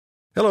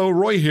Hello,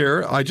 Roy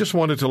here. I just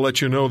wanted to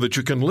let you know that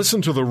you can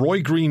listen to The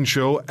Roy Green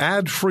Show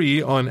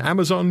ad-free on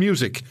Amazon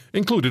Music,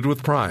 included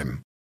with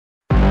Prime.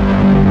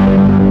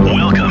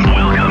 Welcome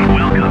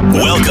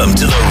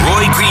to The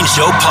Roy Green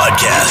Show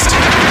podcast.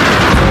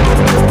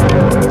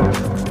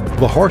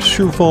 The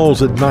Horseshoe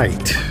Falls at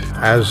night,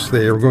 as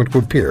they are going to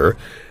appear,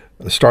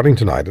 starting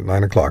tonight at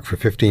 9 o'clock for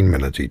 15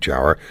 minutes each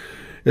hour.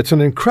 It's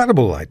an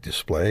incredible light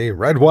display,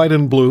 red, white,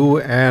 and blue,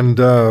 and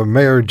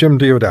Mayor Jim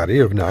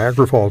Diodati of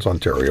Niagara Falls,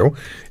 Ontario,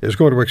 is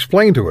going to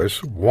explain to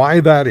us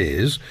why that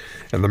is.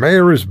 And the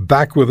mayor is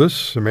back with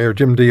us, Mayor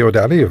Jim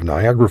Diodati of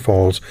Niagara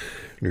Falls,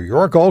 New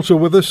York. Also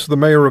with us, the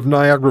mayor of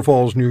Niagara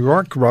Falls, New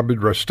York, Robert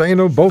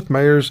Restaino. Both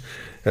mayors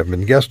have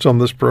been guests on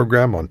this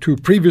program on two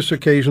previous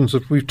occasions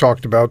that we've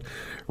talked about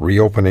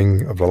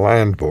reopening of the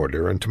land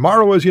border. And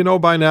tomorrow, as you know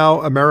by now,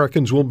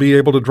 Americans will be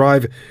able to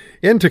drive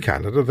into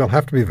Canada. They'll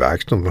have to be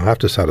vaxxed and they'll have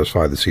to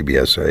satisfy the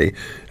CBSA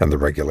and the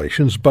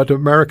regulations, but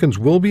Americans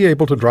will be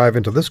able to drive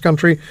into this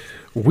country.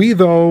 We,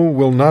 though,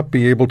 will not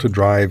be able to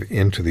drive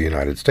into the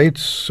United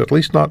States, at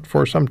least not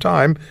for some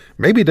time,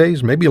 maybe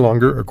days, maybe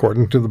longer,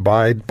 according to the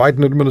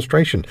Biden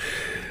administration.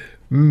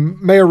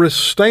 Mayor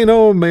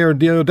Restaino, Mayor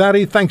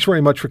Diodati, thanks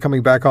very much for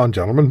coming back on,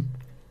 gentlemen.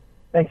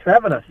 Thanks for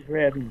having us.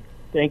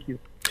 Thank you.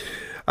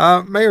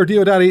 Mayor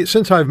Diodati,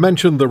 since I've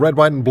mentioned the red,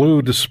 white, and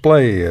blue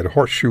display at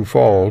Horseshoe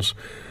Falls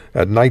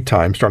at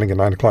nighttime, starting at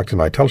 9 o'clock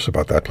tonight, tell us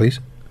about that, please.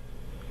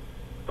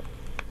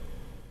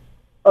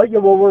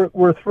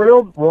 We're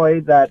thrilled,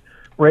 Roy, that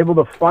we're able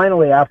to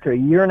finally, after a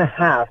year and a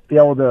half, be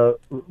able to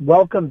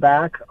welcome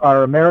back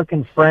our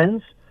American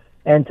friends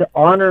and to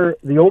honor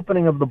the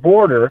opening of the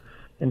border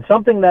in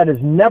something that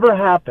has never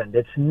happened.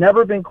 It's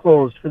never been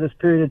closed for this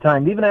period of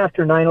time, even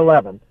after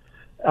 9/11.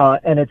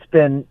 And it's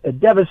been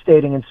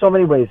devastating in so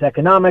many ways.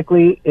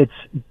 Economically, it's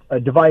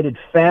divided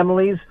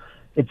families.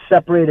 It's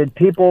separated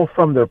people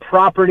from their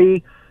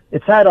property.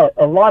 It's had a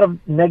lot of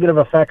negative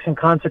effects and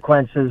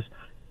consequences.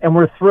 And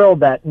we're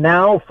thrilled that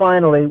now,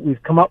 finally,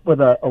 we've come up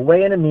with a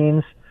way and a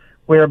means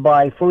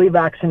whereby fully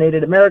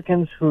vaccinated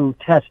Americans who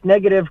test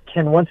negative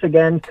can once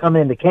again come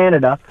into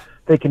Canada.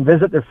 They can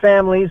visit their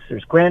families.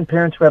 There's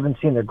grandparents who haven't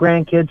seen their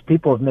grandkids.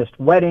 People have missed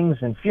weddings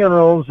and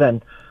funerals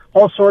and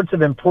all sorts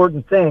of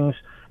important things.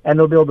 And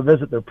they'll be able to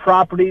visit their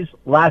properties.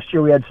 Last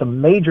year we had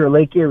some major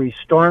Lake Erie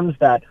storms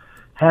that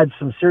had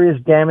some serious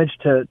damage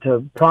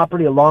to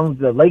property along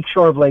the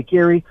lakeshore of Lake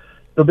Erie.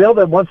 They'll be able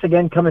to once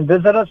again come and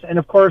visit us. And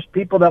of course,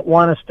 people that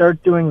want to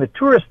start doing the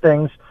tourist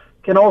things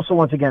can also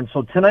once again.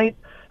 So tonight,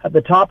 at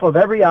the top of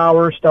every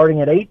hour, starting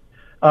at 9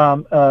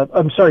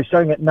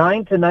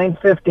 to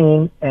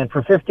 9:15, and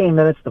for 15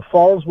 minutes, the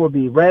falls will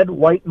be red,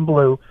 white, and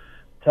blue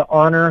to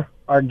honor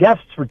our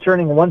guests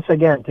returning once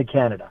again to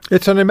Canada.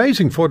 It's an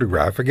amazing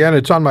photograph. Again,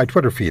 it's on my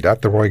Twitter feed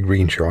at The Roy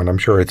Green Show, and I'm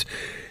sure it's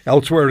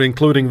elsewhere,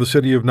 including the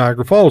City of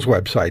Niagara Falls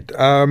website.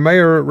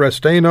 Mayor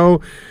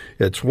Restaino,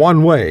 it's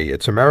one way.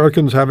 It's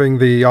Americans having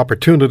the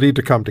opportunity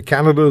to come to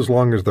Canada as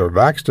long as they're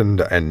vaxxed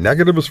and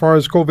negative as far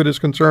as COVID is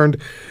concerned.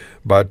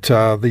 But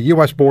the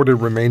U.S. border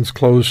remains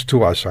closed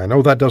to us. I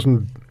know that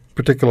doesn't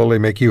particularly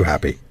make you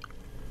happy.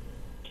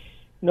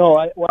 No,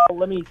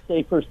 let me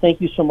say first, thank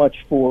you so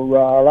much for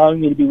allowing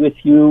me to be with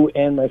you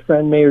and my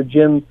friend Mayor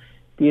Jim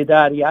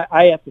Diodati.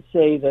 I have to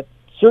say that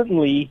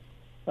certainly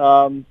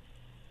the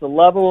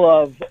level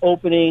of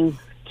opening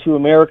to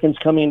Americans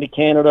coming to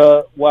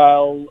Canada,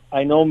 while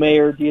I know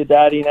Mayor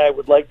Diodati and I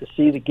would like to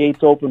see the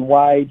gates open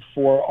wide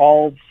for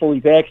all fully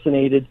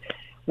vaccinated,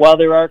 while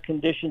there are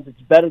conditions, it's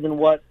better than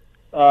what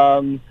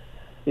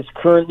is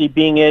currently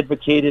being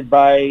advocated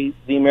by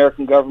the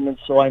American government.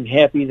 So I'm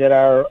happy that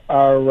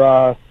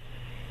our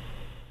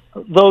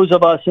those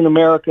of us in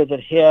America that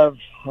have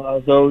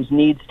those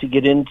needs to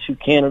get into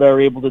Canada are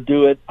able to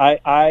do it.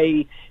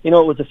 It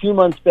was a few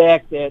months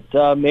back that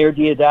Mayor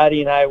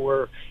Diodati and I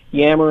were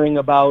yammering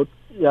about,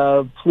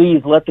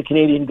 please let the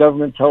Canadian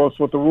government tell us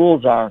what the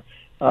rules are.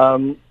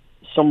 Some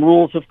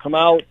rules have come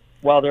out.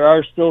 While there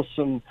are still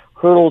some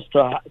hurdles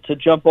to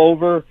jump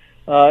over,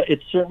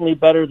 it's certainly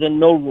better than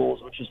no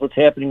rules, which is what's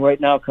happening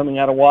right now coming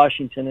out of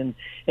Washington.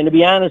 And to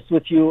be honest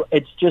with you,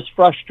 it's just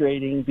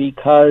frustrating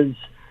because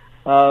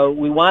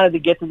we wanted to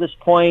get to this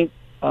point.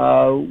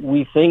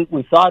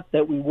 We thought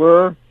that we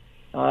were,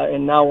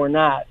 and now we're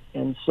not.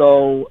 And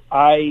so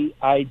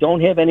I don't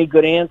have any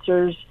good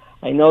answers.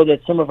 I know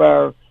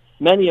that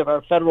many of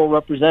our federal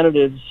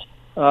representatives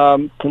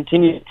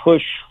continue to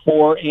push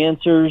for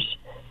answers.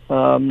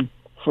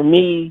 For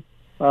me,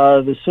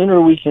 the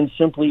sooner we can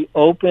simply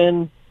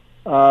open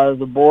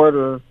the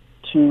border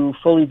to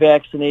fully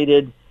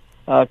vaccinated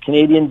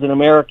Canadians and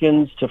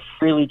Americans to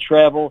freely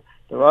travel.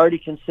 They're already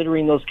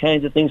considering those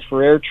kinds of things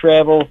for air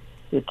travel.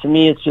 To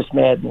me, it's just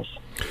madness.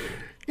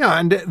 Yeah,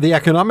 and the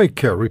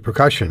economic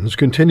repercussions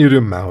continue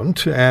to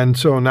mount, and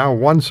so now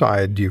one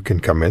side you can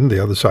come in,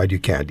 the other side you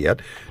can't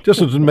yet. Just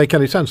doesn't make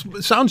any sense.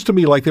 It sounds to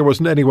me like there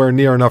wasn't anywhere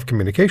near enough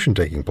communication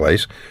taking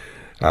place.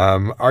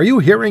 Are you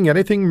hearing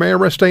anything, Mayor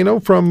Restaino,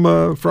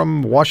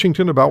 from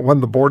Washington about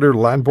when the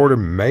land border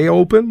may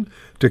open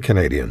to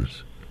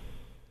Canadians?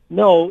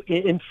 No,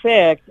 in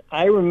fact,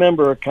 I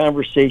remember a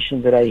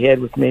conversation that I had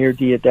with Mayor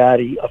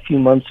Diodati a few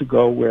months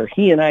ago where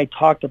he and I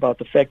talked about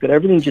the fact that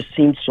everything just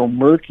seemed so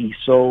murky,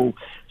 so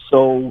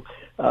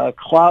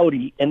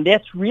cloudy, and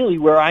that's really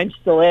where I'm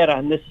still at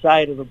on this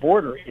side of the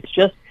border. It's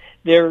just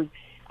there.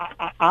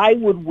 I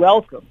would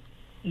welcome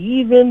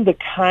even the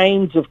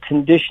kinds of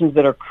conditions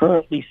that are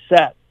currently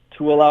set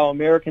to allow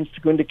Americans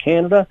to go into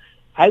Canada.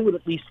 I would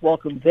at least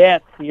welcome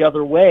that the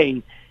other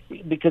way,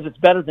 because it's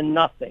better than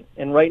nothing.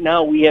 And right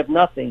now we have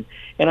nothing.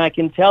 And I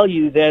can tell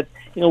you that,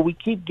 we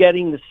keep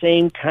getting the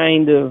same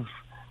kind of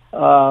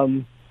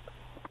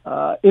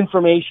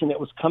information that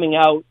was coming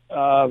out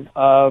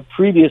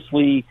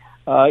previously,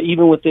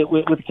 even with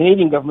the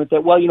Canadian government,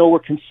 that, we're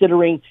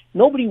considering,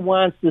 nobody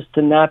wants this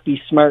to not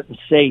be smart and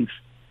safe.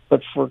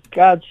 But for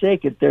God's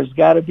sake, there's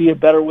got to be a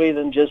better way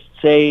than just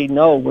say,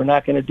 no, we're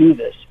not going to do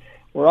this.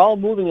 We're all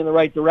moving in the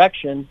right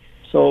direction,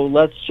 so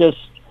let's just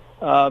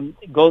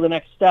go the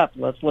next step.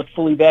 Let's let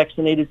fully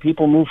vaccinated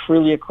people move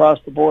freely across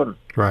the border.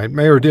 Right.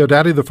 Mayor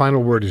Diodati, the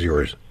final word is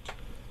yours.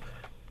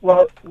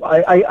 Well,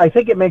 I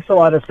think it makes a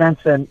lot of sense,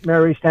 and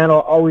Mary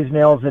Stano always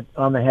nails it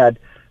on the head.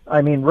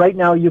 I mean, right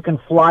now you can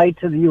fly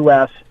to the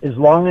U.S. as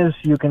long as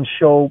you can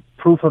show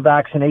proof of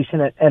vaccination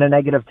and a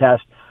negative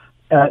test.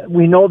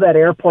 We know that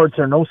airports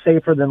are no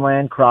safer than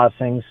land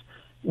crossings.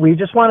 We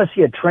just want to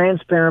see a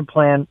transparent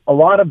plan. A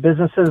lot of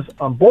businesses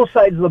on both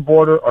sides of the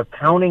border are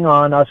counting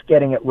on us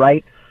getting it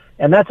right,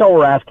 and that's all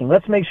we're asking.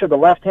 Let's make sure the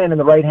left hand and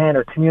the right hand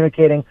are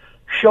communicating.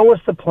 Show us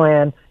the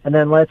plan, and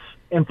then let's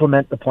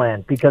implement the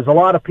plan, because a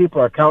lot of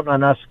people are counting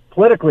on us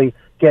politically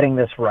getting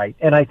this right.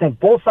 And I think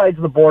both sides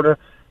of the border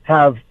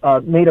have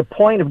made a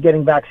point of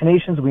getting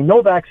vaccinations. We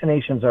know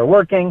vaccinations are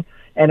working.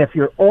 And if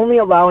you're only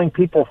allowing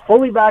people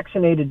fully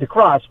vaccinated to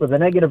cross with a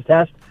negative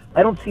test,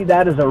 I don't see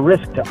that as a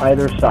risk to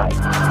either side.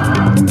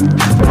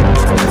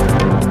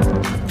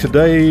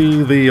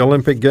 Today, the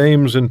Olympic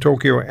Games in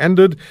Tokyo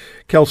ended.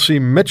 Kelsey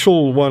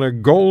Mitchell won a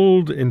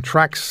gold in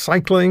track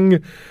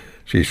cycling.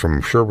 She's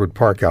from Sherwood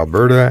Park,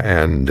 Alberta,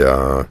 and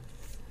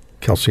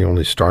Kelsey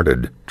only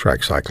started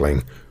track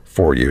cycling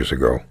 4 years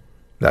ago.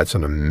 That's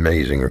an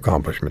amazing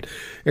accomplishment.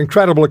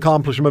 Incredible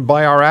accomplishment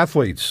by our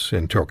athletes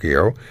in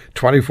Tokyo.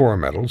 24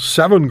 medals,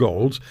 7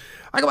 golds.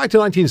 I go back to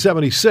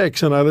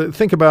 1976, and I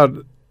think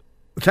about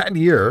that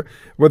year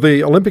where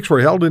the Olympics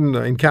were held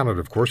in Canada,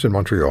 of course, in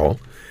Montreal.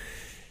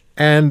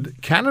 And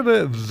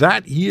Canada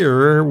that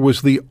year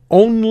was the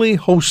only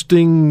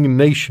hosting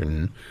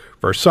nation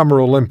for Summer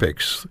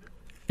Olympics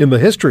in the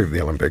history of the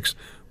Olympics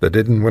that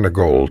didn't win a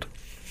gold.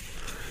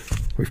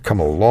 We've come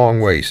a long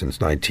way since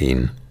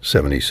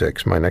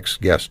 1976. My next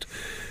guest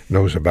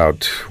knows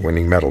about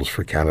winning medals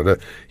for Canada.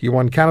 He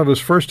won Canada's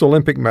first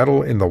Olympic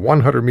medal in the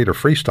 100-meter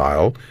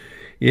freestyle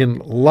in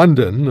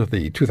London,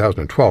 the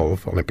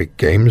 2012 Olympic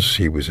Games.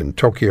 He was in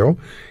Tokyo,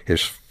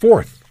 his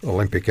 4th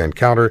Olympic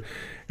encounter.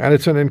 And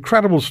it's an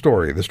incredible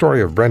story, the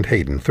story of Brent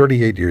Hayden,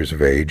 38 years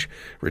of age,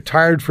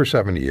 retired for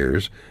 7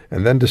 years,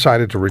 and then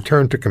decided to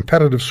return to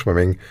competitive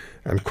swimming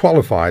and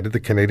qualified at the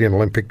Canadian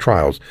Olympic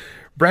Trials.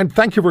 Brent,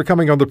 thank you for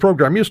coming on the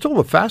program. You're still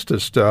the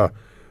fastest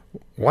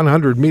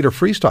 100-meter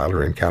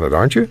freestyler in Canada,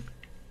 aren't you?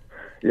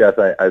 Yes,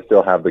 I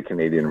still have the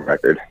Canadian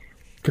record.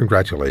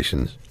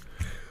 Congratulations.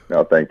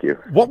 No, thank you.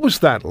 What was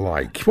that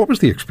like? What was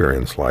the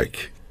experience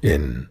like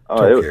in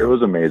Tokyo? It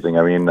was amazing.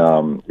 I mean,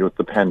 with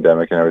the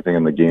pandemic and everything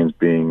and the games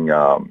being,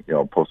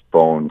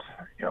 postponed,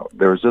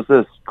 there was just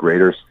this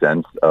greater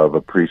sense of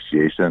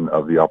appreciation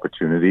of the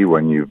opportunity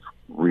when you've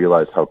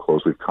realized how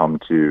close we've come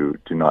to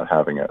not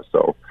having it.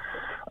 So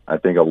I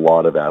think a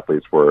lot of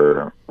athletes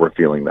were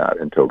feeling that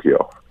in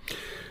Tokyo.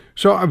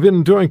 So I've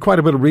been doing quite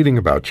a bit of reading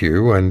about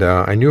you, and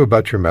I knew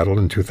about your medal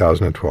in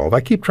 2012. I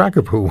keep track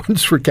of who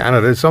wins for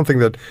Canada. It's something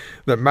that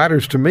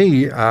matters to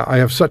me. I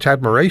have such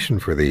admiration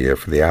for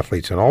the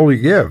athletes and all you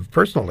give,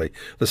 personally,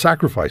 the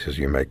sacrifices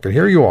you make. But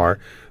here you are,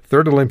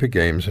 3rd Olympic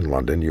Games in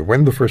London. You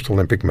win the first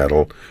Olympic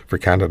medal for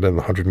Canada in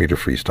the 100-meter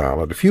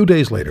freestyle. And a few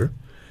days later,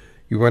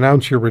 you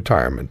announce your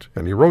retirement.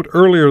 And you wrote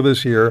earlier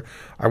this year,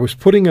 I was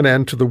putting an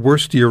end to the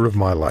worst year of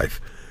my life.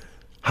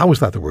 How was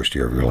that the worst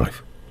year of your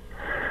life?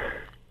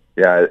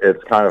 Yeah,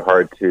 it's kind of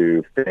hard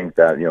to think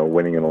that,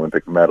 winning an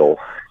Olympic medal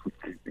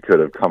could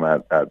have come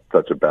at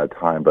such a bad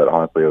time. But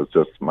honestly, it was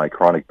just my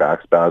chronic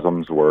back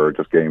spasms were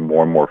just getting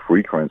more and more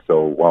frequent.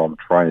 So while I'm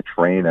trying to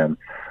train and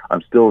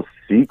I'm still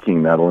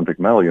seeking that Olympic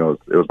medal,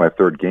 it was my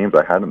 3rd games.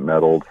 I hadn't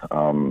medaled,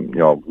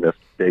 missed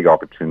big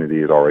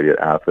opportunities already at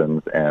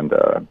Athens and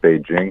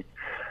Beijing.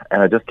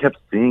 And I just kept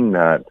seeing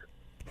that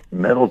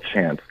medal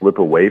chance slip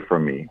away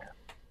from me.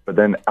 But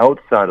then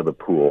outside of the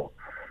pool,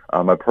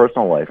 my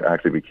personal life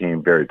actually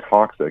became very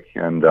toxic,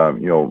 and I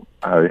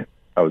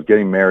was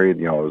getting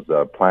married. I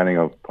was planning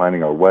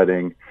our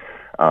wedding.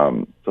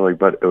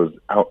 But it was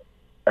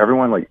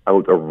everyone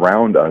out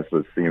around us.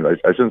 It seemed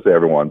I shouldn't say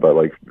everyone,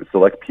 but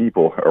select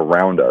people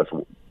around us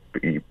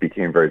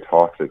became very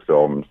toxic.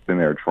 So I'm sitting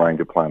there trying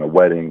to plan a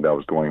wedding that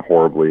was going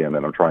horribly, and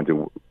then I'm trying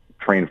to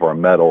train for a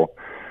medal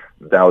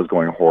that was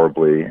going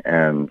horribly,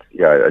 and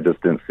I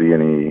just didn't see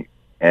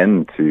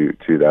end to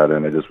that,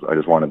 and I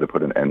just wanted to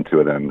put an end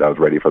to it, and I was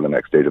ready for the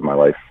next stage of my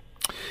life.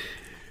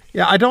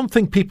 Yeah, I don't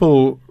think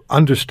people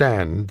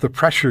understand the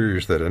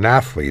pressures that an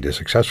athlete, a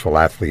successful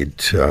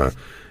athlete,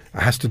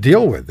 has to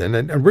deal with.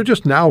 And we're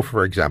just now,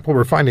 for example,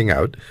 we're finding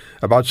out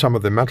about some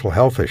of the mental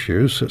health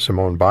issues.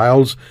 Simone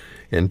Biles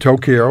in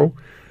Tokyo.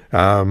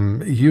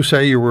 You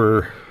say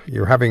you're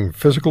having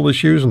physical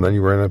issues, and then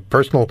you were in a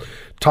personal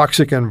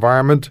toxic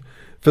environment,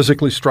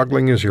 physically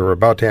struggling as you were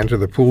about to enter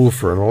the pool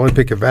for an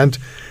Olympic event.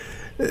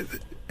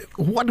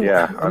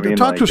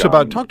 Talk to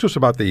us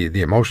about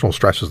the emotional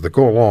stresses that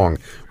go along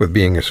with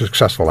being a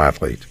successful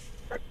athlete.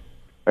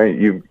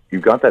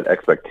 You've got that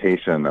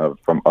expectation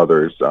from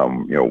others,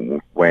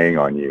 weighing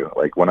on you.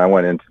 Like when I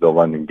went into the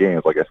London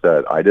Games, like I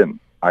said, I didn't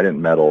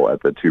medal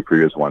at the two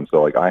previous ones,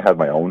 so like I had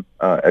my own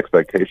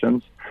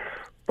expectations,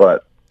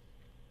 but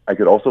I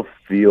could also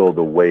feel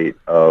the weight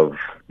of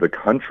the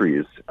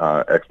country's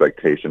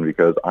expectation,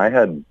 because I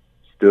had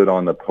stood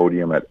on the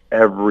podium at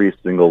every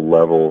single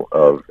level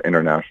of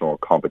international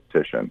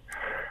competition,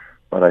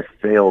 but I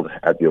failed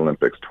at the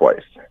Olympics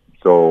twice.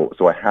 So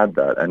I had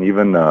that, and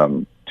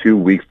even 2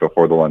 weeks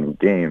before the London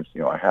Games,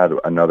 I had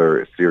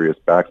another serious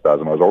back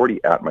spasm. I was already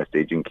at my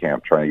staging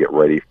camp trying to get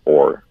ready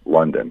for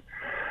London,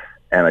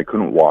 and I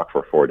couldn't walk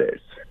for 4 days.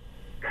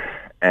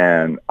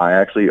 And I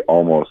actually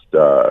almost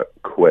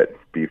quit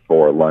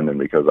before London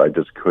because I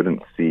just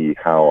couldn't see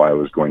how I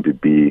was going to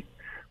be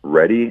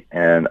ready,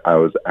 and I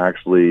was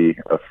actually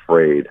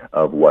afraid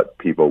of what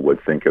people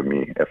would think of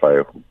me if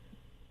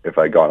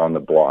I got on the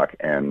block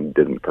and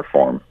didn't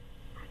perform.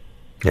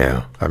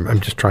 Yeah, I'm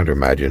just trying to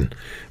imagine,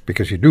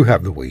 because you do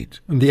have the weight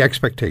and the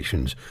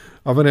expectations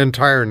of an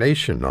entire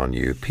nation on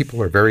you.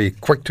 People are very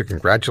quick to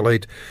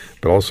congratulate,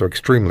 but also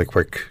extremely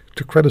quick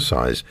to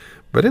criticize.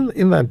 But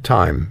in that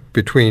time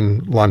between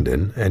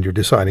London and you're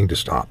deciding to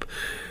stop,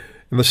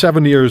 in the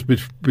 7 years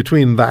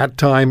between that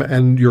time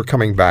and you're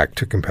coming back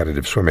to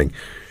competitive swimming,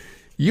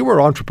 you were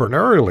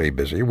entrepreneurially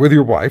busy with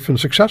your wife, and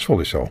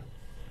successfully so.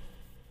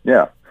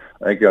 Yeah.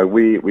 Like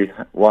we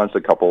launched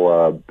a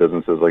couple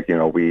businesses. Like,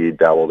 we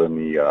dabbled in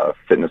the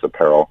fitness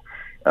apparel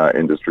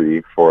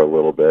industry for a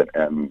little bit,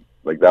 and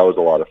like that was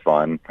a lot of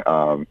fun.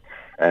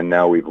 And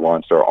now we've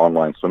launched our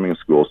online swimming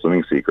school,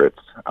 Swimming Secrets,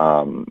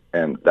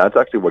 and that's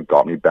actually what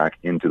got me back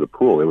into the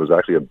pool. It was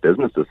actually a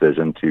business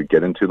decision to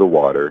get into the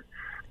water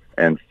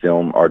and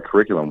film our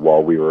curriculum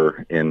while we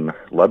were in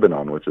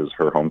Lebanon, which is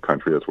her home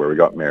country. That's where we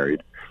got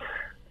married.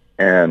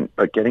 And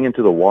getting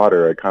into the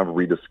water, I kind of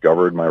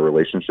rediscovered my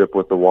relationship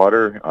with the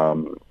water.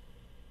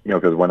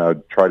 Because when I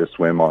would try to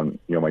swim on,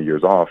 my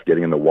years off,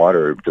 getting in the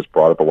water just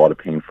brought up a lot of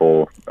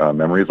painful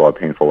memories, a lot of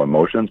painful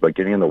emotions. But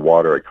getting in the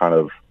water, it kind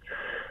of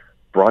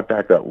brought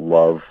back that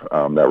love,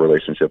 that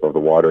relationship of the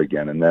water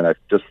again. And then I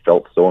just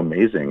felt so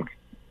amazing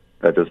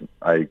that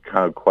I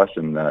kind of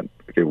questioned that,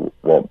 okay,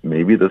 well,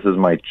 maybe this is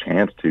my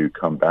chance to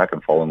come back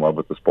and fall in love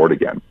with the sport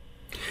again.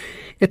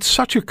 It's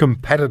such a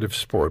competitive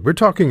sport. We're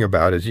talking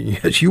about, as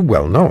you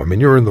well know, I mean,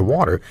 you're in the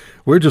water.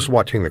 We're just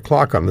watching the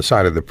clock on the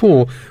side of the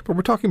pool, but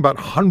we're talking about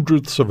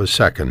hundredths of a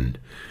second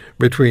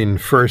between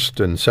first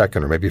and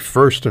second, or maybe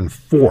first and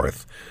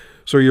fourth.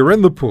 So you're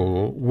in the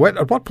pool.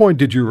 At what point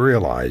did you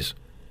realize,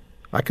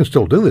 I can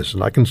still do this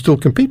and I can still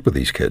compete with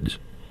these kids?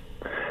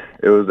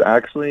 It was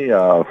actually,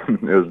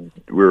 we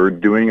were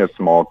doing a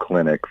small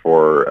clinic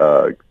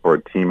for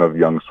a team of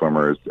young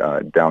swimmers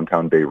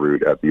downtown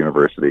Beirut at the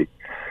university.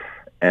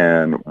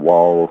 And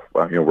while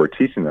we're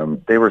teaching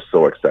them, they were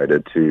so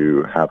excited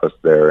to have us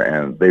there,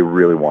 and they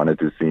really wanted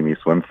to see me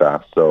swim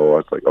fast. So I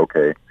was like,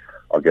 okay,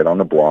 I'll get on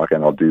the block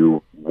and I'll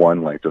do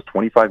one, like just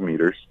 25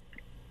 meters,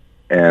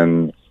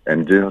 and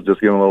just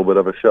give them a little bit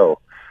of a show.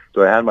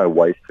 So I had my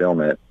wife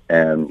film it,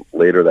 and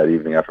later that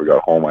evening after we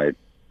got home, I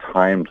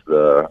timed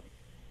the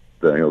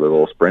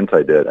little sprint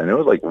I did, and it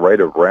was like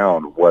right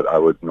around what I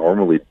would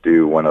normally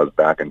do when I was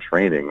back in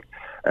training.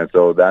 And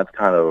so that's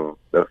kind of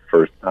the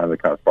first time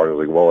it kind of sparked. I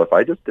was like, well, if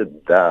I just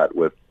did that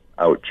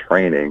without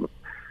training,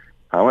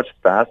 how much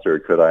faster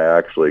could I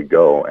actually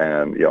go?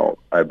 And,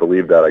 I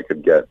believe that I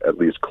could get at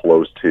least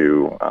close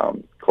to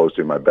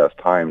my best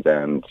times.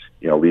 And,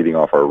 leading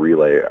off our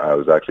relay, I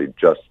was actually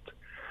just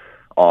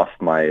off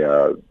my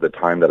the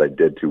time that I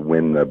did to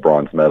win the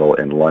bronze medal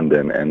in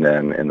London, and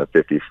then in the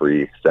 50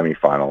 free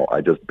semifinal,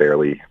 I just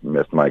barely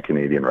missed my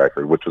Canadian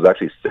record, which was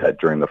actually set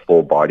during the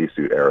full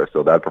bodysuit era.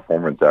 So that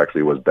performance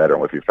actually was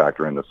better if you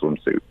factor in the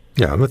swimsuit.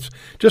 Yeah, that's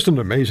just an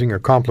amazing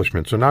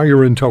accomplishment. So now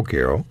you're in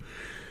Tokyo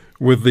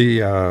with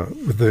the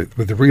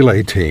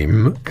relay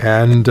team,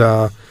 and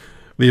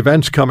the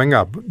events coming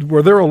up.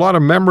 Were there a lot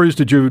of memories?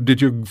 Did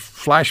you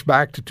flash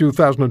back to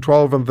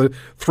 2012 and the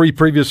 3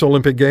 previous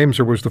Olympic Games,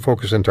 or was the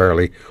focus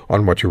entirely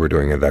on what you were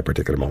doing at that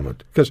particular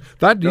moment? Because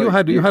you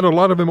had a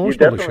lot of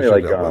emotional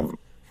issues.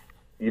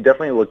 You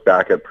definitely look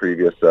back at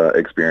previous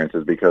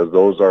experiences, because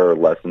those are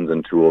lessons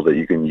and tools that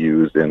you can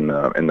use in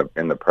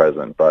the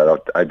present.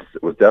 But I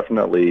was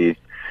definitely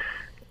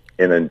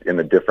in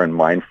a different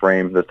mind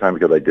frame this time,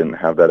 because I didn't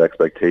have that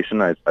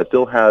expectation. I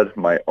still had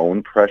my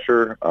own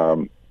pressure.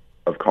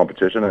 of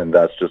competition, and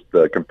that's just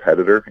the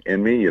competitor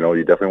in me.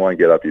 You definitely want to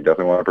get up, you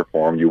definitely want to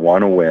perform, you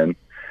want to win.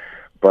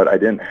 But I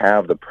didn't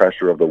have the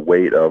pressure of the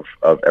weight of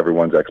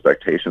everyone's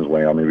expectations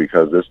weighing on me,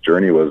 because this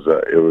journey was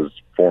it was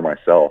for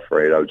myself,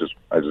 right? I was just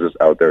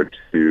out there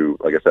to,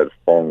 like I said,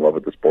 fall in love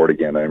with the sport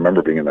again. I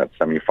remember being in that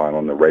semifinal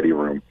in the ready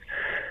room,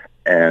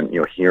 and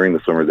hearing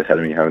the swimmers ahead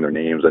of me having their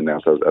names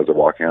announced as they're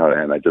walking out,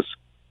 and I just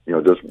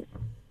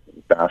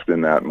basked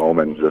in that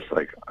moment, just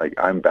like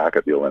I'm back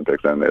at the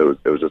Olympics, and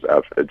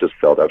it just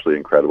felt absolutely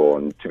incredible,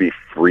 and to be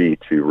free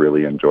to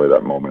really enjoy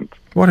that moment.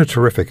 What a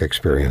terrific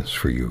experience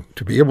for you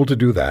to be able to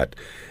do that.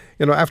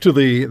 After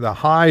the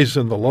highs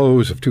and the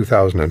lows of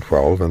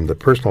 2012 and the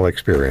personal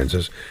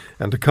experiences,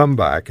 and to come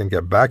back and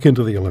get back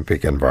into the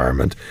Olympic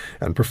environment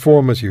and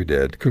perform as you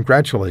did.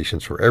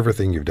 Congratulations for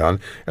everything you've done.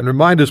 And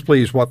remind us,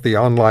 please, what the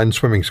online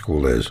swimming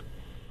school is.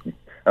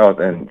 Oh,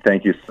 and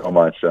thank you so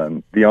much.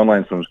 The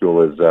online swim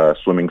school is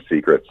Swimming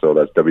Secrets, so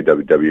that's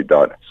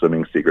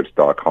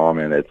www.swimmingsecrets.com,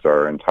 and it's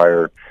our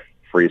entire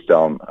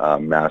freestyle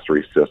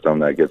mastery system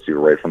that gets you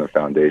right from the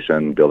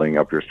foundation, building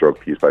up your stroke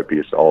piece by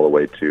piece, all the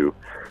way to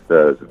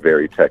the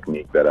very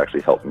technique that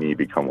actually helped me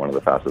become one of the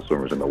fastest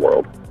swimmers in the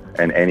world.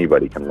 And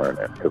anybody can learn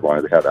it as long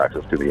as they have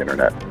access to the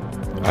internet.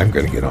 I'm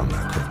going to get on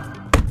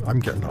that too. I'm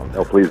getting on that.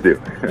 Oh, please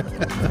do.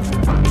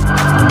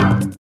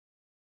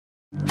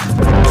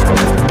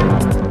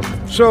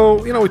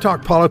 So, we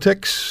talk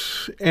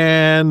politics,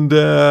 and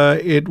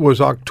it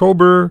was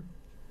October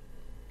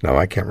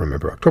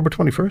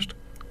 21st,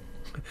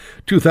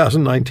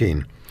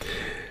 2019.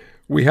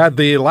 We had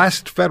the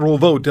last federal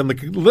vote, and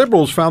the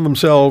Liberals found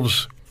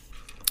themselves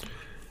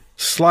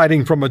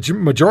sliding from a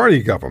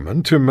majority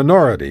government to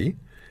minority,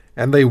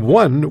 and they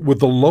won with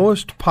the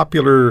lowest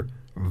popular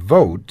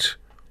vote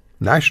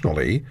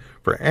nationally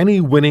for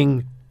any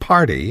winning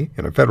party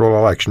in a federal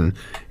election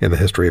in the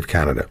history of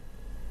Canada.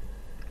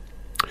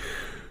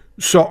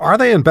 So are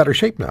they in better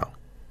shape now?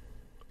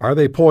 Are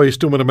they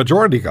poised to win a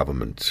majority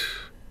government?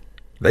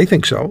 They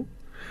think so.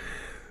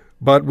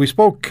 But we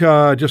spoke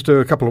just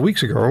a couple of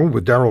weeks ago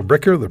with Darrell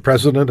Bricker, the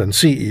president and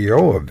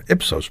CEO of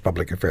Ipsos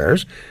Public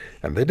Affairs,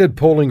 and they did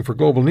polling for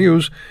Global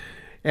News,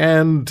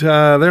 and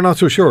they're not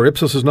so sure.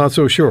 Ipsos is not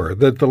so sure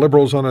that the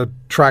Liberals are on a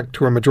track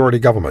to a majority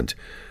government.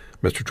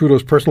 Mr.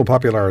 Trudeau's personal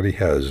popularity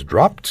has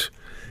dropped,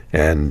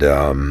 and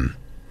the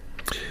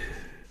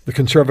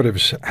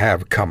Conservatives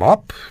have come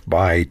up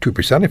by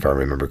 2%, if I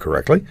remember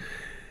correctly.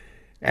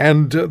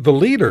 And the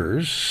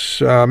leaders,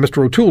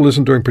 Mr. O'Toole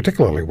isn't doing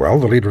particularly well,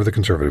 the leader of the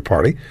Conservative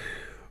Party.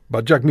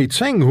 But Jagmeet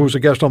Singh, who was a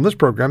guest on this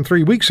program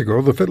 3 weeks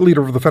ago, the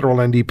leader of the federal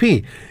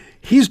NDP,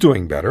 he's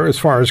doing better as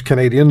far as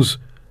Canadians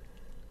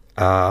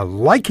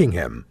liking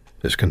him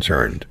is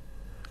concerned.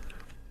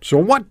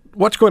 So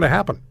what's going to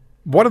happen?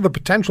 What are the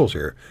potentials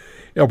here?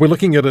 Are we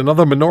looking at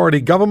another minority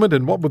government,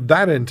 and what would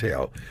that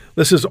entail?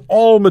 This is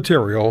all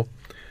material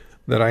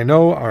that I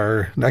know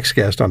our next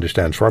guest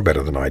understands far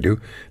better than I do.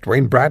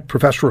 Dwayne Bratt,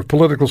 Professor of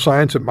Political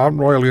Science at Mount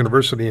Royal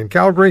University in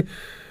Calgary.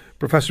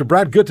 Professor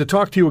Bratt, good to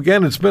talk to you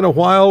again. It's been a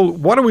while.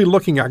 What are we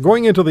looking at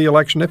going into the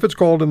election, if it's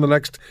called in the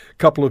next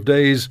couple of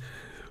days?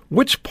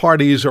 Which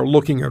parties are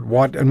looking at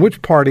what, and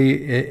which party,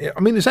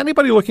 is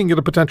anybody looking at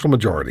a potential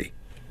majority?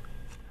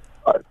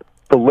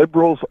 The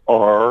Liberals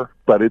are,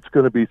 but it's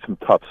going to be some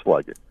tough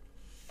slugging.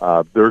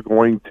 They're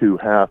going to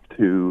have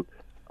to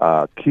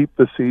keep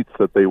the seats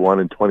that they won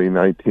in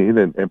 2019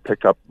 and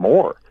pick up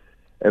more.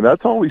 And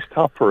that's always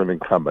tough for an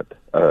incumbent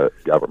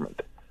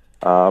government.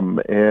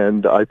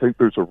 And I think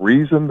there's a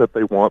reason that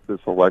they want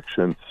this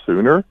election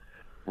sooner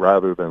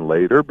rather than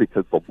later,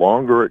 because the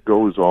longer it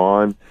goes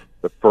on,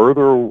 the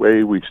further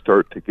away we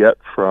start to get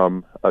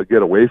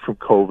away from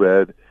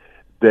COVID,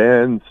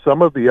 then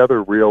some of the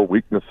other real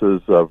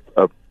weaknesses of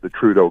the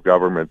Trudeau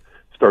government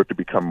start to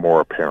become more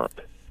apparent.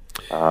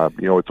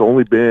 It's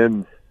only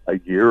been a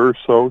year or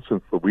so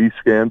since the Louise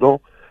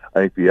scandal.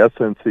 I think the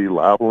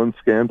SNC-Lavalin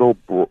scandal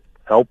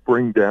helped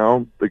bring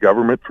down the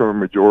government from a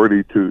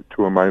majority to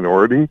a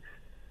minority.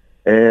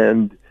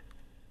 And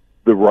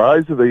the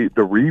re-rise of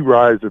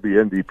the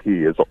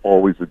NDP is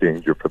always a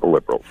danger for the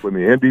Liberals. When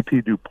the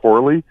NDP do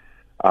poorly,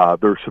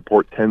 their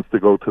support tends to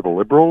go to the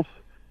Liberals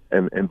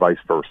and vice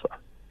versa.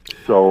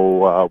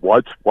 So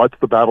watch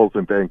the battles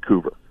in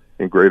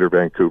Greater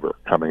Vancouver,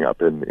 coming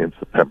up in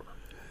September.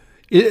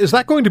 Is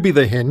that going to be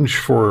the hinge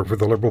for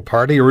the Liberal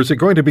Party, or is it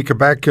going to be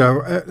Quebec?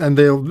 And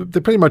they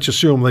pretty much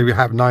assume they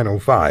have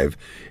 905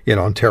 in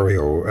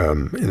Ontario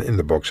in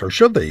the books, or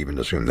should they even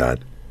assume that?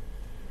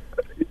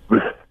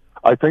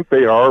 I think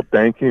they are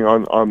banking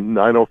on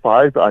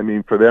 905.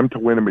 For them to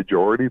win a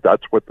majority,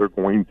 that's what they're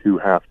going to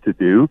have to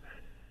do.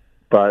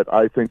 But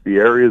I think the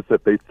areas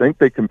that they think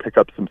they can pick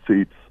up some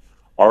seats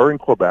are in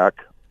Quebec,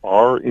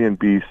 are in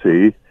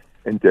BC,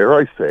 and dare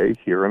I say,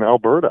 here in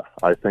Alberta.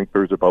 I think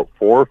there's about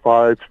 4 or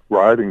 5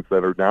 ridings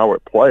that are now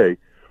at play,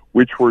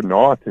 which were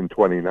not in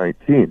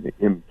 2019. In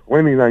the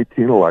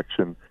 2019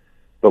 election,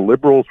 the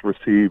Liberals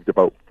received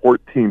about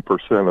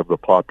 14% of the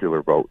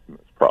popular vote in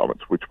this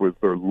province, which was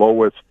their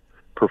lowest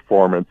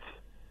performance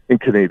in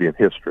Canadian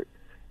history.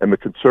 and the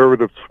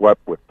Conservatives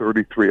swept with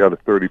 33 out of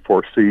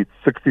 34 seats,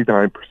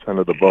 69%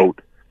 of the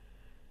vote.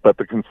 But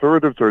the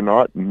Conservatives are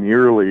not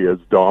nearly as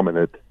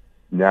dominant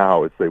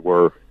now as they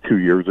were 2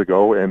 years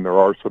ago, and there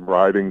are some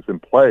ridings in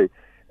play.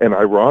 And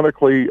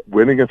ironically,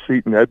 winning a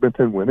seat in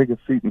Edmonton, winning a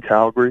seat in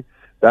Calgary,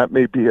 that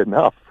may be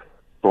enough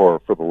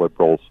for the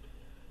Liberals,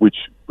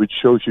 which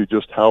shows you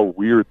just how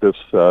weird this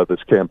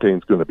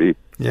campaign's going to be.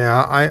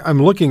 Yeah,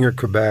 I'm looking at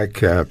Quebec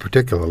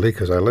particularly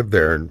because I lived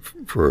there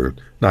for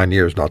 9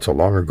 years not so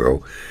long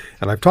ago,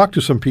 and I've talked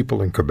to some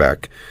people in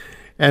Quebec,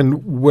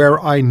 and where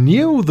I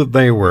knew that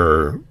they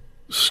were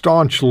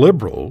staunch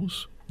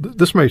Liberals,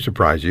 this may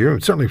surprise you,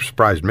 it certainly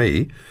surprised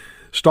me,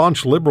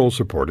 staunch Liberal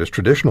supporters,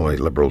 traditionally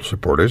Liberal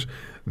supporters,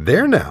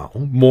 they're now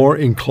more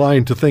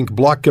inclined to think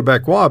Bloc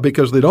Québécois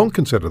because they don't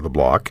consider the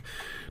Bloc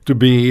to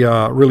be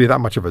really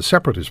that much of a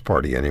separatist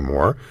party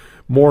anymore,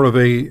 more of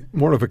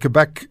a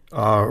Quebec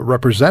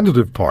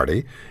representative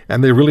party,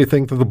 and they really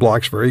think that the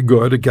Bloc's very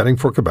good at getting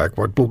for Quebec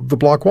what the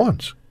Bloc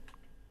wants.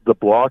 The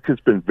Bloc has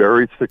been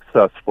very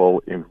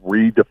successful in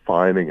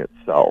redefining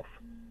itself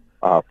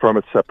from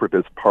a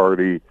separatist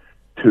party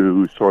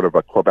to sort of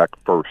a Quebec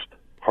first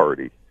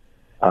party.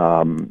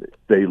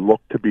 They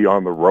look to be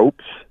on the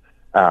ropes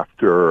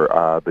after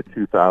the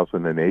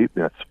 2008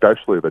 and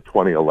especially the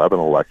 2011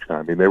 election.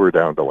 I mean, they were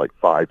down to like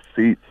 5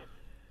 seats,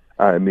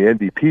 and the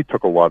NDP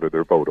took a lot of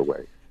their vote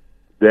away.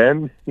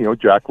 Then,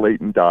 Jack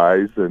Layton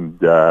dies, and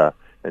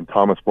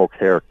Thomas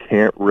Mulcair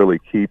can't really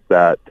keep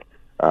the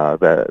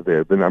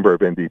number of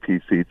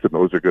NDP seats, and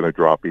those are going to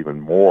drop even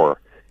more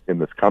in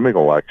this coming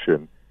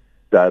election.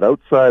 That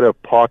outside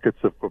of pockets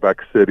of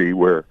Quebec City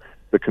where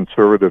the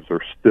Conservatives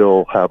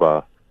still have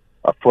a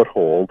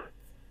foothold,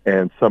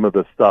 and some of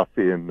the stuff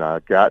in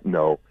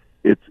Gatineau,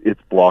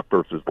 it's Bloc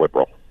versus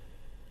Liberal,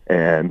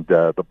 and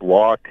the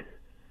Bloc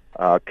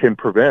can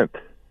prevent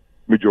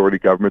majority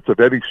governments of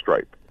any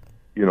stripe.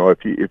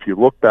 If you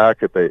look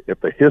back at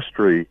the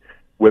history,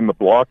 when the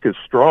Bloc is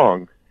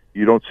strong,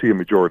 you don't see a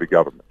majority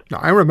government. Now,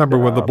 I remember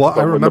when the Bloc.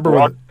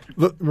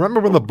 Remember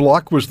when the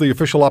Bloc was the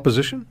official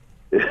opposition?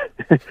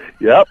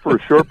 Yeah, for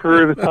a short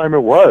period of time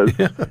it was.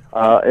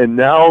 And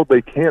now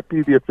they can't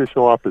be the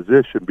official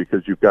opposition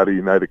because you've got a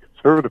United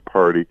Conservative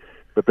Party,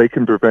 but they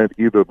can prevent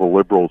either the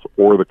Liberals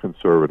or the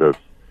Conservatives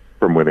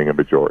from winning a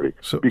majority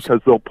because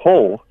they'll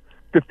pull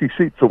 50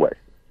 seats away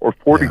or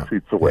 40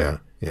 seats away,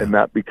 and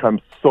that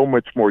becomes so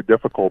much more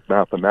difficult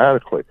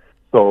mathematically.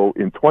 So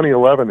in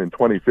 2011 and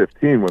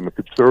 2015, when the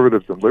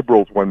Conservatives and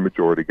Liberals won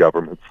majority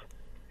governments,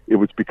 it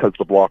was because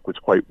the Bloc was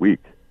quite weak.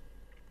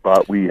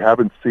 But we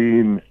haven't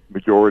seen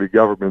majority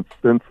governments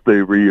since the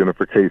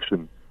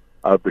reunification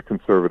of the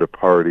Conservative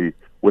Party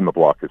when the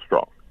Bloc is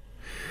strong.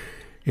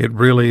 It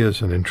really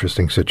is an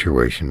interesting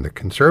situation. The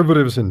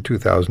Conservatives in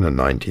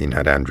 2019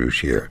 had Andrew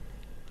Scheer.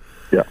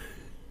 Yeah.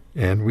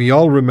 And we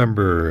all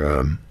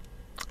remember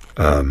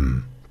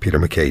Peter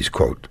MacKay's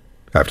quote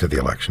after the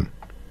election.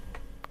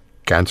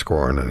 Can't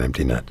score on an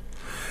empty net.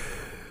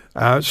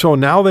 So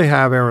now they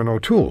have Erin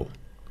O'Toole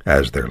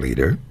as their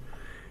leader.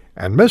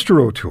 And Mr.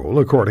 O'Toole,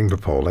 according to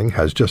polling,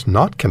 has just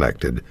not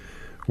connected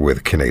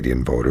with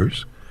Canadian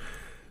voters.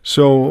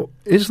 So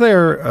is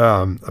there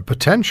a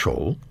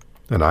potential,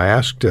 and I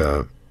asked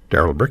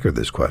Darrell Bricker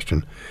this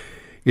question,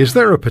 is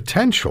there a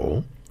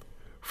potential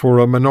for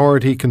a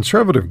minority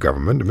Conservative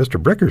government,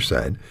 Mr. Bricker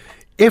said,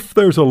 if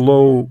there's a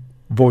low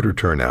voter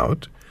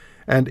turnout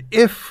and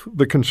if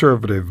the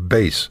Conservative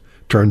base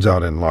turns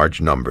out in large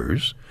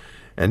numbers,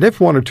 and if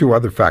one or two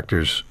other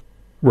factors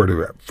were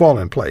to fall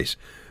in place,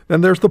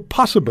 then there's the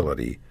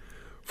possibility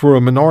for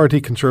a minority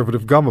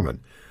Conservative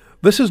government.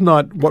 This is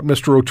not what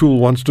Mr. O'Toole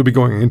wants to be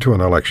going into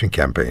an election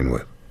campaign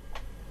with.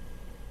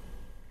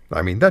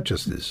 I mean, that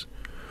just is.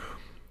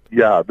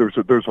 Yeah, there's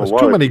a lot.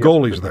 Too many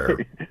goalies there.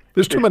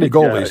 There's too many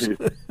goalies.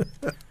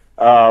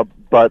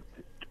 But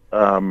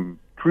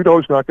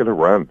Trudeau's not going to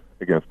run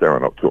against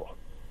Erin O'Toole.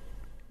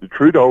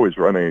 Trudeau is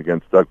running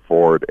against Doug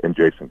Ford and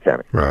Jason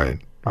Kenney. Right.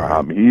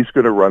 He's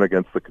going to run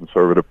against the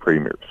Conservative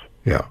premiers.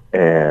 Yeah,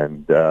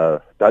 and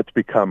that's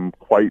become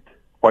quite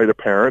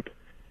apparent.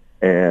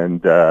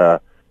 And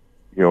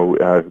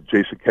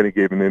Jason Kenney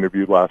gave an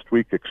interview last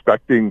week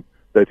expecting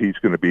that he's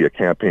going to be a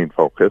campaign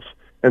focus,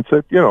 and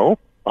said,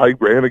 I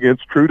ran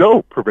against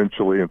Trudeau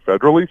provincially and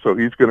federally, so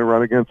he's going to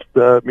run against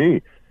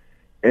me.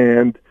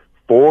 And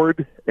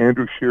Ford,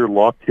 Andrew Scheer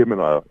locked him in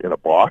a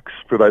box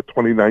for that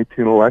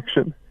 2019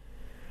 election.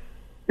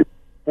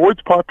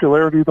 Ford's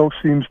popularity, though,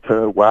 seems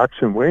to wax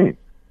and wane.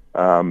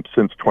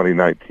 Since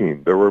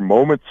 2019. There were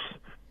moments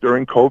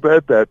during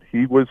COVID that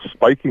he was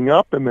spiking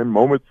up and then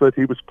moments that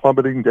he was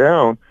plummeting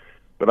down,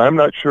 but I'm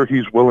not sure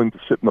he's willing to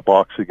sit in the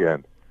box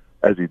again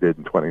as he did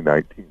in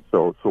 2019.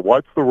 So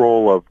what's the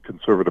role of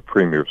Conservative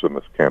premiers in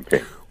this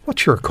campaign?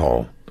 What's your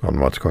call on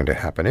what's going to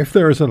happen? If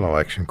there is an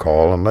election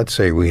call, and let's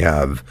say we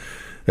have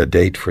a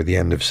date for the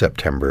end of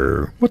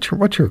September, what's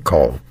your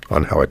call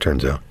on how it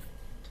turns out?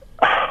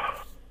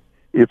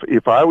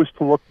 If I was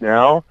to look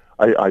now,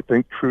 I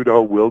think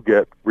Trudeau will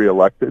get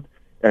reelected,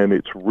 and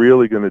it's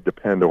really going to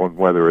depend on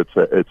whether it's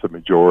a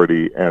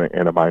majority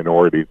and a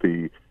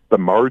minority. the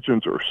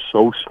margins are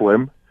so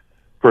slim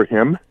for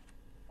him,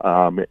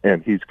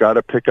 and he's got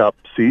to pick up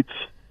seats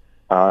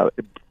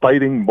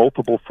fighting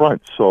multiple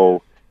fronts.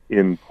 So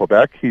in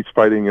Quebec, he's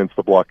fighting against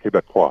the Bloc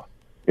Québécois.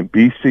 In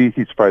BC,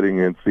 he's fighting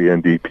against the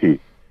NDP.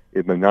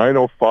 In the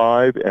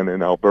 905 and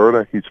in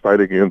Alberta, he's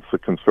fighting against the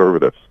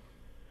Conservatives,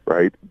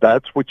 right?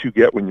 That's what you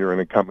get when you're an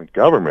incumbent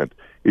government,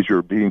 is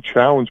you're being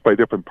challenged by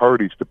different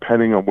parties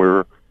depending on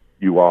where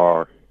you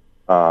are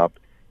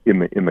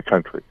in the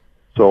country.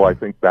 So I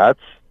think that's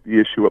the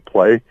issue at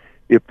play.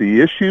 If the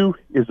issue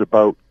is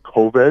about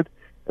COVID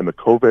and the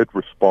COVID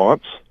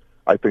response,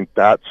 I think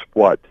that's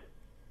what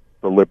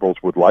the Liberals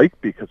would like,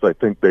 because I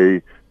think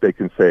they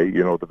can say,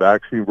 the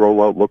vaccine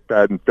rollout looked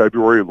bad in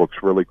February, looks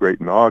really great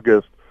in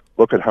August.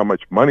 Look at how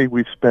much money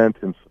we've spent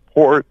in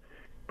support.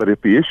 But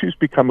if the issues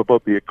become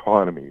about the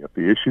economy, if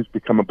the issues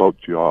become about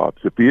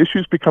jobs, if the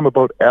issues become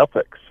about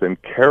ethics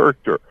and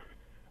character,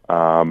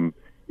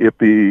 if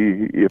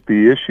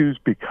the issues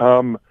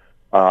become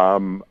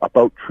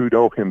about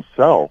Trudeau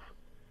himself,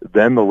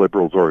 then the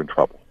Liberals are in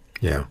trouble.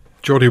 Yeah.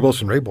 Jody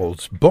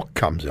Wilson-Raybould's book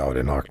comes out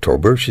in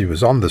October. She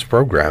was on this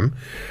program,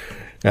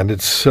 and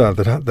it's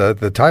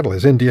the title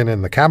is Indian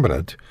in the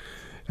Cabinet,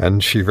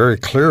 and she very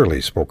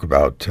clearly spoke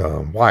about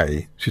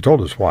why. She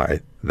told us why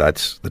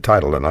that's the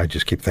title, and I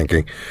just keep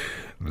thinking,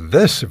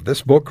 if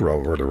this book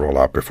were to roll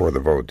out before the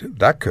vote,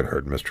 that could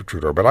hurt Mr.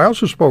 Trudeau. But I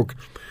also spoke,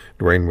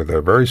 Dwayne, with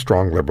a very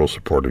strong Liberal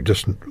supporter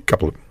just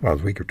a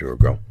week or two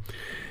ago,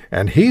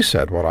 and he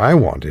said, what I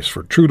want is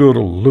for Trudeau to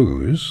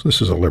lose.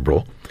 This is a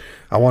Liberal.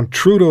 I want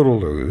Trudeau to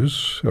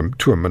lose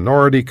to a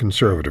minority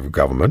Conservative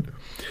government,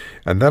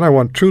 and then I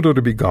want Trudeau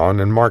to be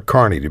gone and Mark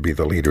Carney to be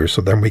the leader, so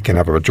then we can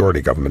have a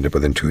majority government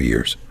within 2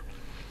 years.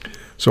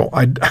 So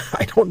I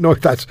don't know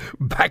if that's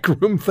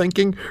backroom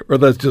thinking or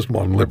that's just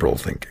one Liberal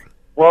thinking.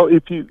 Well,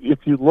 if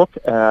you look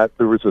at,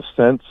 there was a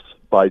sense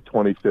by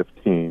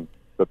 2015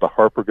 that the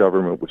Harper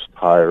government was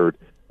tired,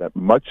 that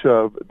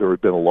there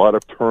had been a lot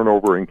of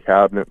turnover in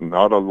cabinet and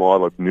not a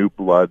lot of new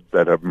blood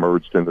that have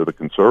merged into the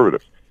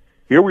Conservatives.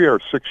 Here we are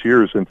 6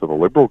 years into the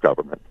Liberal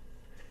government,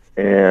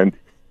 and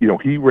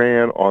he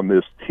ran on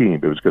this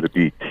team. It was going to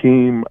be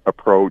team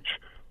approach.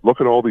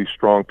 Look at all these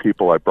strong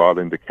people I brought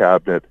into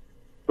cabinet.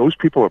 Those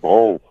people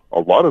a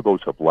lot of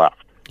those have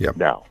left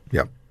now.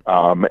 Yep.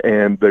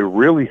 And there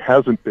really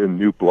hasn't been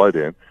new blood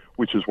in,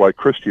 which is why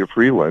Chrystia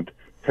Freeland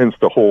tends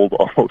to hold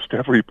almost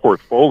every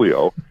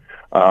portfolio,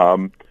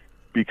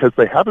 because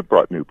they haven't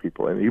brought new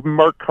people in. Even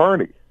Mark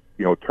Carney,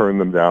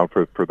 turned them down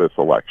for this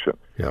election.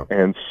 Yeah.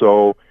 And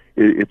so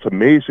it's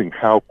amazing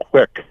how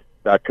quick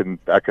that can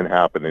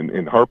happen.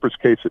 In Harper's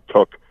case, it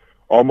took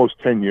almost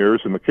 10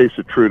 years. In the case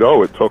of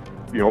Trudeau, it took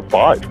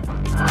 5.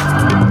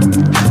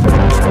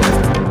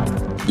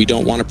 We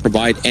don't want to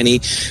provide any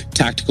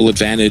tactical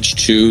advantage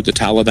to the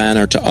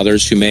Taliban or to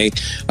others who may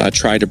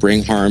try to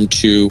bring harm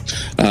to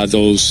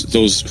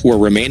those who are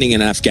remaining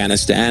in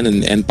Afghanistan.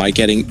 And by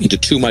getting into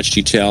too much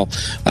detail,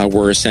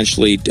 we're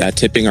essentially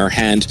tipping our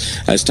hand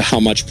as to how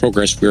much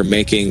progress we're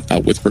making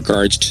with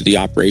regards to the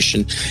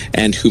operation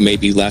and who may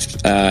be left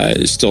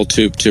still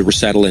to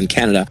resettle in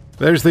Canada.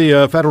 There's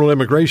the Federal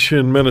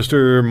Immigration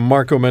Minister,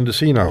 Marco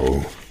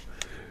Mendicino,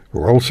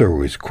 who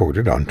also is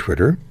quoted on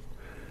Twitter,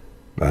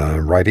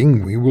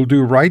 writing, "We will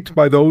do right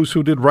by those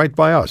who did right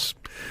by us."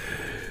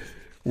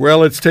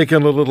 Well, it's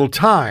taken a little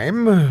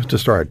time to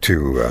start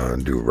to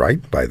do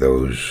right by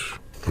those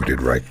who did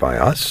right by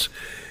us.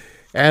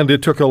 And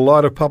it took a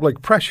lot of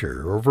public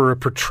pressure over a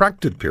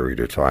protracted period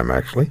of time,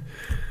 actually.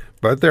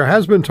 But there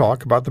has been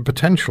talk about the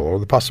potential or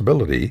the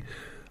possibility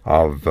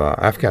of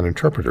Afghan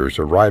interpreters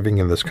arriving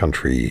in this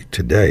country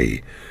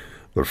today.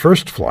 The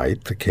first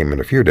flight that came in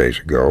a few days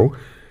ago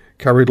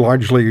carried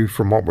largely,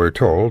 from what we're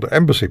told,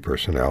 embassy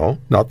personnel,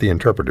 not the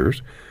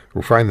interpreters,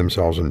 who find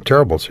themselves in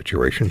terrible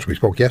situations. We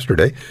spoke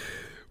yesterday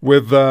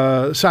with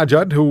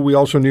Sajjad, who we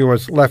also knew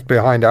as left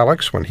behind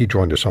Alex when he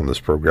joined us on this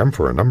program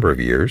for a number of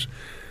years.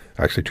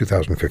 Actually,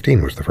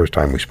 2015 was the first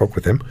time we spoke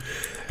with him.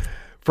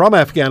 From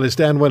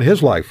Afghanistan when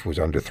his life was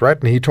under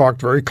threat, and he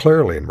talked very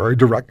clearly and very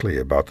directly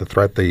about the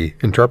threat the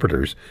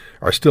interpreters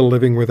are still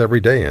living with every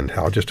day, and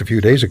how just a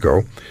few days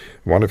ago,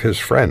 one of his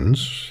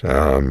friends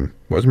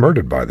was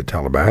murdered by the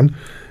Taliban,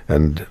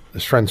 and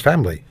his friend's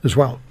family as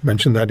well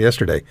mentioned that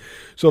yesterday.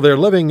 So they're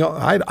living,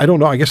 I don't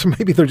know, I guess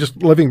maybe they're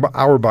just living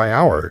hour by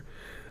hour.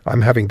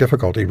 I'm having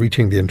difficulty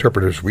reaching the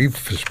interpreters we've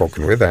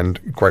spoken with, and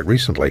quite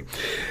recently.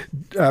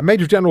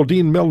 Major General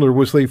Dean Milner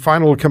was the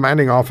final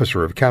commanding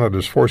officer of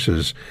Canada's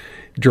forces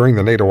during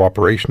the NATO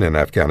operation in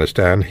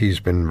Afghanistan. He's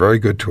been very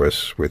good to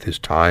us with his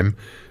time,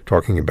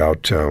 talking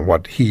about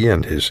what he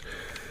and his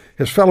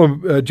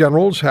fellow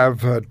generals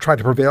have tried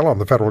to prevail on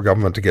the federal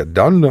government to get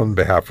done on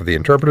behalf of the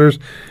interpreters.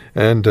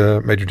 And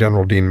Major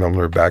General Dean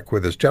Milner back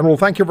with us. General,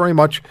 thank you very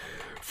much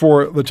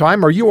for the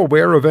time. Are you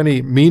aware of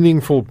any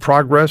meaningful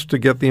progress to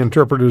get the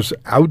interpreters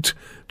out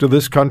to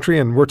this country?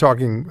 And we're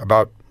talking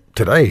about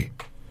today.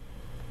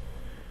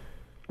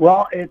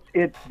 Well,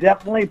 it's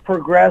definitely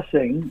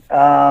progressing.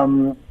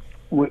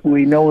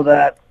 We know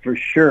that for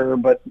sure,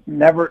 but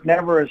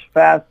never as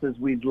fast as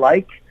we'd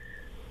like.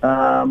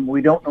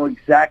 We don't know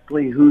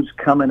exactly who's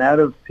coming out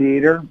of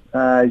theater.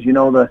 As you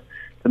know, the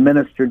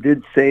minister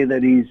did say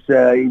that he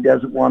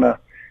doesn't want to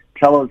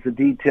tell us the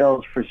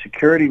details for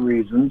security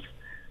reasons.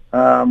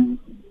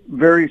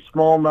 Very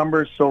small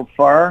numbers so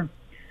far.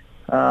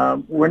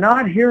 We're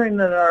not hearing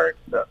that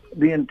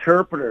the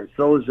interpreters,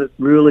 those that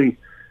really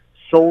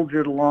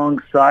soldiered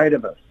alongside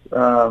of us,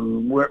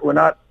 we're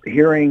not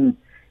hearing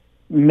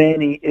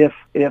many, if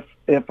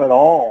at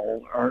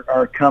all,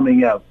 are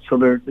coming out. So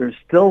there's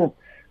still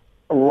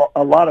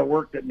a lot of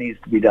work that needs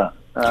to be done.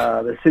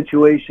 The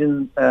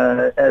situation,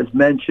 as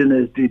mentioned,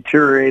 is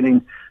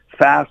deteriorating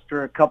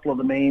faster. A couple of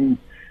the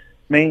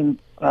main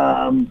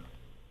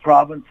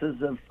provinces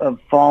have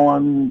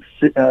fallen.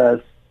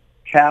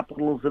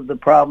 Capitals of the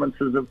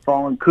provinces have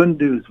fallen.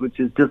 Kunduz, which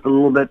is just a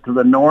little bit to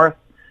the north,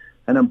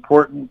 an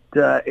important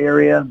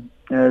area,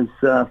 has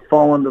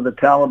fallen to the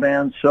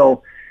Taliban.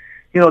 So,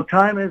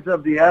 time is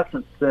of the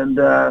essence, and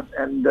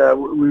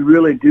we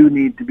really do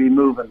need to be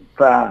moving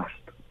fast.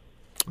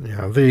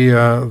 Yeah,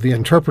 the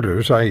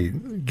interpreters, I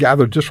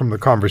gathered just from the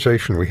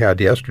conversation we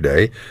had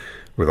yesterday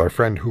with our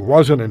friend who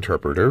was an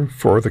interpreter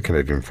for the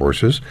Canadian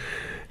Forces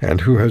and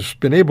who has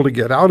been able to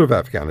get out of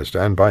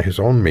Afghanistan by his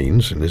own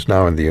means and is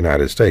now in the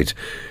United States.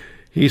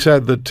 He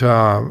said that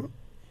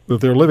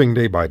they're living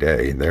day by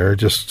day. They're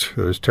just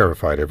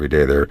terrified every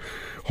day. They're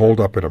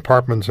holed up in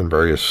apartments in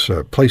various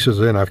places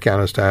in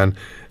Afghanistan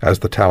as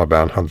the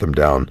Taliban hunt them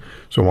down.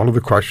 So one of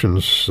the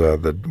questions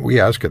that we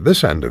ask at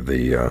this end of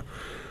the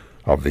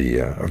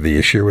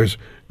issue is,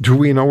 do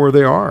we know where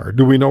they are?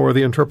 Do we know where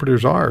the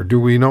interpreters are? Do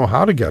we know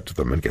how to get to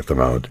them and get them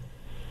out?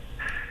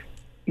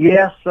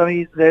 Yes, I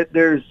mean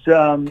there's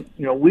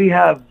we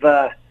have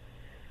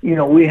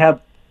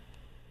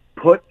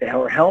put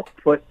or helped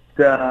put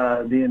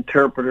the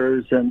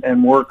interpreters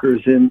and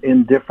workers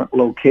in different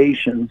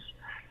locations.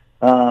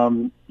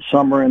 Some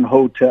are in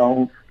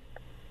hotels.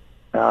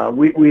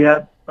 We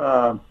have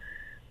a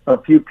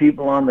few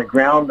people on the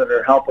ground that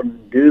are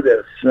helping do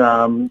this.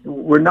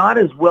 We're not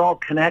as well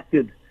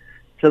connected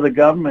to the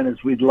government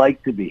as we'd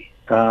like to be,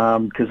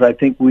 because I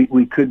think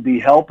we could be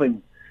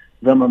helping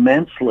them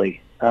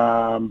immensely.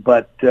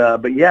 But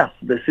yes,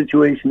 the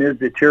situation is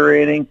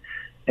deteriorating,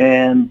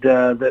 and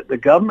the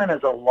government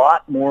has a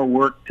lot more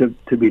work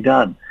to be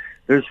done.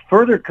 There's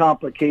further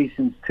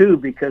complications too,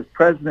 because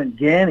President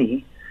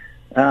Ghani,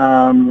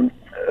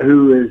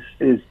 who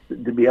is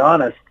to be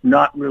honest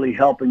not really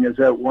helping us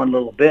out one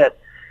little bit,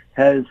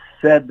 has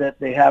said that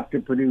they have to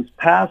produce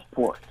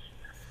passports.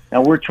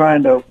 Now we're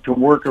trying to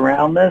work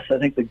around this. I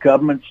think the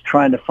government's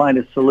trying to find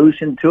a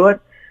solution to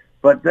it,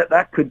 but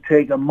that could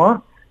take a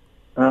month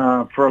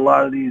for a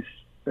lot of these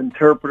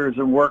interpreters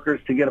and workers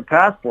to get a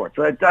passport.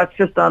 So that's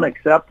just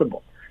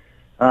unacceptable.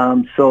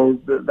 So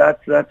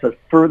that's a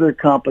further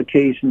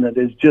complication that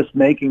is just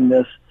making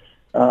this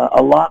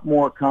a lot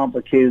more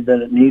complicated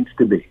than it needs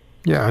to be.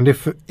 Yeah, and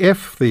if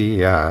the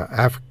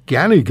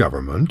Afghani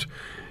government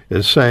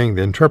is saying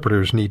the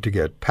interpreters need to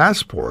get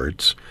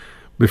passports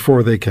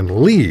before they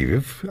can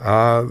leave,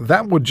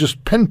 that would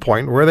just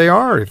pinpoint where they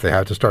are if they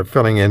had to start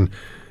filling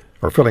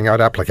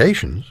out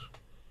applications.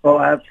 Oh,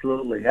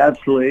 absolutely.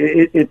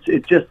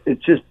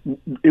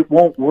 It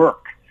won't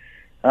work.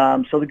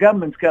 So the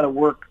government's got to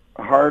work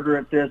harder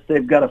at this.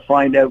 They've got to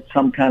find out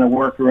some kind of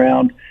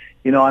workaround.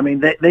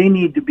 They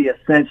need to be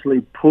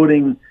essentially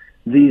putting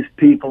these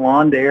people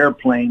onto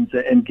airplanes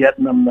and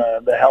getting them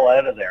the hell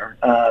out of there.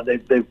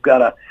 They've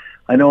got a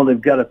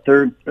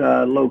third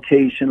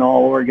location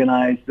all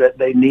organized that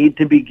they need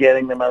to be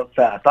getting them out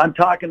fast. I'm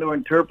talking to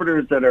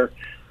interpreters that are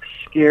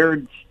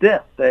scared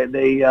stiff.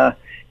 The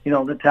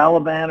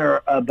Taliban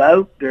are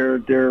about.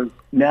 They're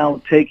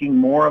now taking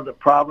more of the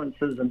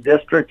provinces and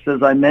districts,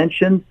 as I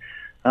mentioned.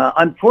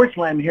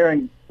 Unfortunately, I'm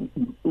hearing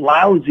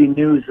lousy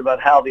news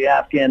about how the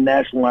Afghan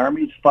National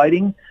Army is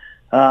fighting.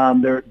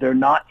 They're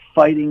not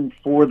fighting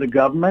for the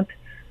government.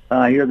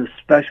 I hear the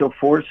Special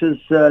Forces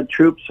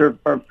troops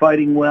are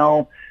fighting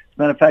well. As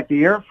a matter of fact,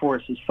 the Air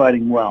Force is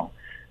fighting well.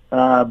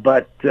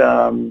 But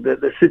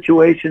the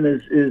situation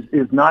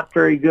is not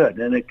very good,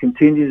 and it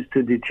continues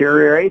to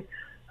deteriorate.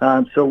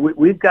 So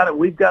we've got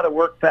to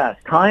work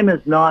fast. Time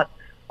is not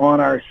on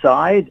our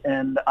side,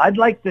 and I'd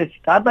like to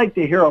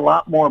hear a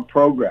lot more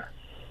progress.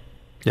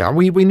 Yeah,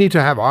 we need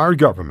to have our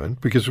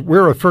government, because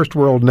we're a first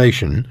world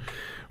nation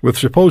with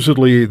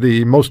supposedly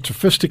the most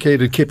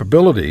sophisticated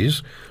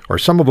capabilities, or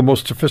some of the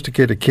most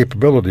sophisticated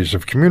capabilities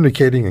of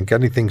communicating and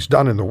getting things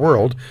done in the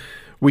world.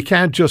 We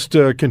can't just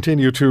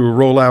continue to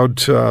roll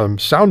out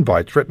sound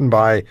bites written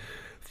by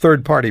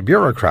third-party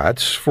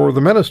bureaucrats for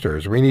the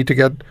ministers. We need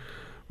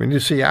to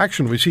see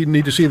action. We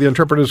need to see the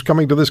interpreters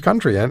coming to this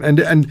country,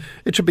 and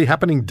it should be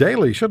happening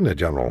daily, shouldn't it,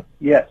 General?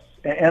 Yes,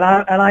 and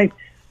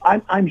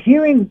I'm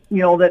hearing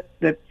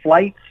that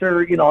flights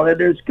are that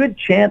there's good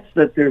chance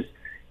that there's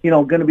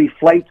going to be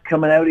flights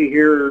coming out of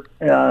here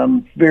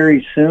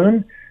very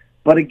soon.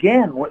 But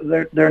again,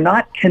 they're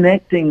not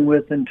connecting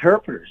with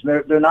interpreters.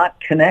 They're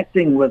not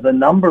connecting with a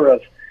number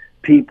of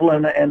people,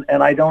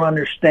 and I don't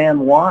understand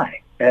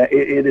why.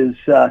 It is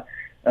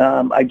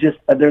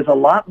There's a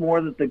lot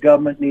more that the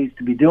government needs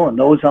to be doing.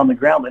 Those on the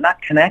ground, they're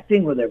not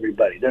connecting with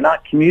everybody. They're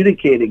not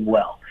communicating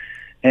well,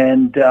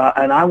 and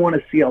I want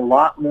to see a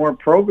lot more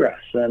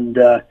progress. And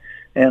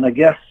I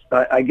guess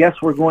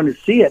we're going to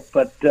see it,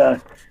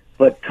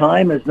 but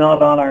time is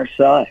not on our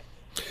side.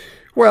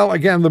 Well,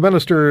 again, the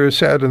minister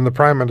said, and the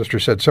prime minister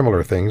said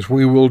similar things.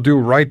 We will do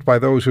right by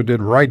those who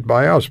did right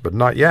by us, but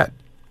not yet.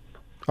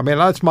 I mean,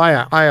 I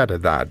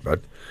added that, but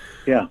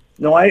yeah.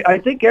 No, I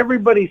think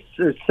everybody's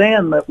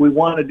saying that we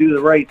want to do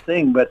the right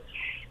thing, but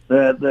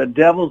the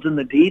devil's in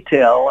the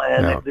detail,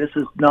 and this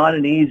is not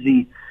an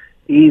easy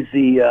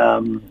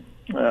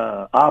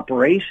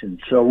operation.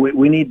 So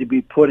we need to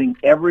be putting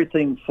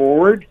everything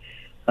forward.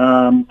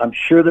 I'm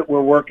sure that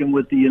we're working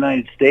with the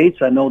United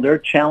States. I know they're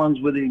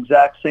challenged with the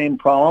exact same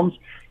problems.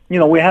 You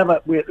know, we have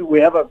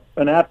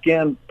an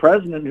Afghan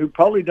president who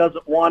probably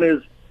doesn't want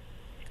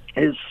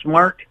his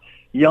smart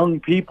young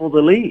people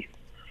to leave.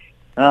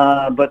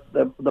 But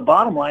the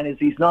bottom line is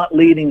he's not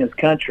leading his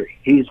country.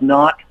 He's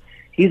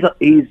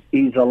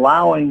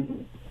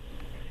allowing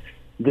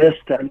this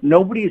to,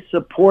 nobody's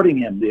supporting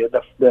him.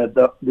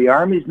 The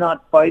army's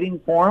not fighting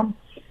for him,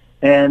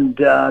 and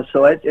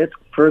so it's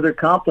further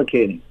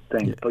complicating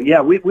things. Yeah. But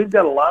yeah, we've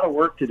got a lot of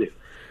work to do,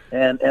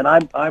 and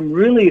I'm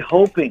really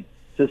hoping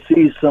to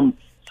see some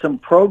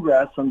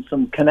progress and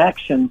some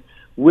connection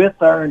with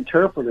our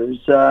interpreters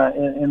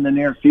in the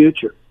near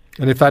future.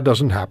 And if that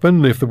doesn't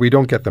happen, if we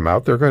don't get them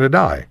out, they're going to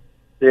die.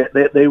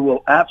 They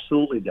will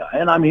absolutely die.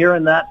 And I'm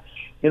hearing that,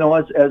 you know,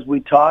 as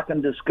we talk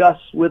and discuss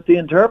with the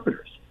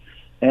interpreters.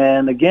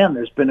 And again,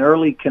 there's been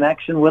early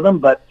connection with them,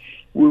 but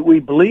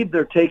we believe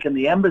they're taking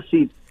the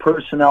embassy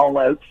personnel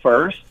out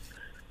first,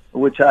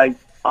 which I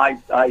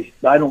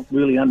don't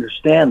really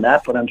understand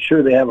that, but I'm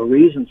sure they have a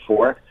reason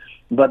for it.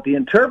 But the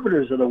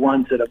interpreters are the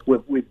ones that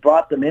we've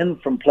brought them in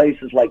from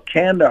places like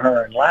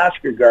Kandahar and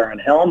Lashkargah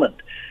and Helmand.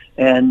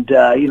 And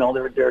you know,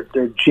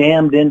 they're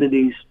jammed into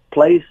these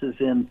places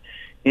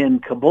in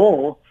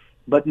Kabul,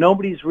 but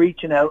nobody's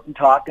reaching out and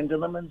talking to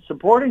them and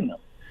supporting them.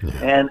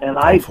 Yeah, and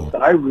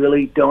I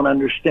really don't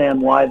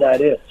understand why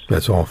that is.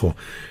 That's awful.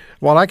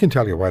 Well, I can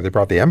tell you why they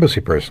brought the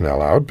embassy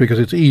personnel out, because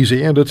it's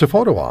easy and it's a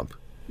photo op.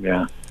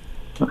 Yeah.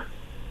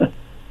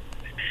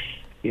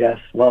 Yes.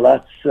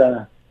 Well,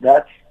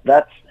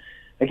 that's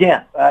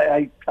again.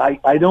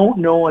 I don't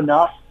know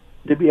enough,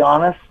 to be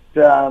honest,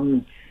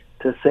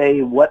 to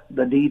say what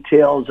the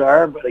details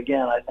are. But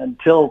again,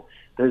 until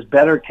there's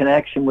better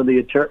connection with the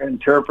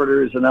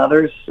interpreters and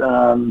others,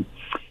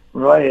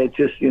 right? It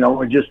just, you know,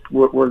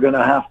 we're going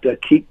to have to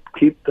keep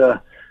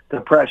the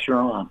pressure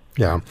on.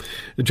 Yeah,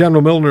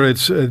 General Milner,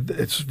 it's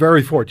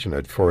very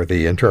fortunate for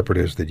the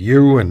interpreters that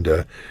you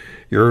and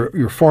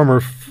your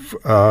fellow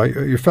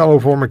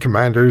former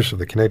commanders of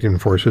the Canadian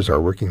Forces are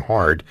working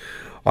hard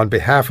on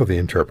behalf of the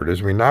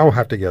interpreters. We now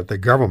have to get the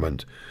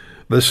government,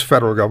 this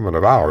federal government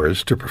of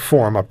ours, to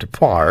perform up to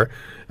par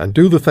and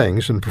do the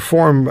things and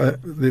perform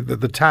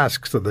the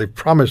tasks that they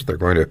promised they're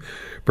going to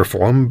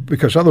perform,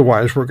 because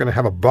otherwise we're going to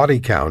have a body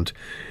count.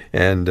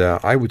 And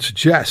I would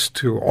suggest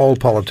to all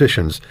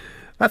politicians,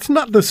 that's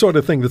not the sort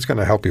of thing that's going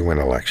to help you win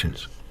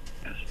elections.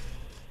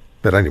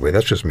 But anyway,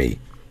 that's just me.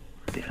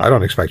 Yeah. I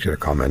don't expect you to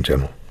comment,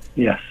 General.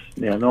 Yes.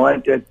 Yeah. No. I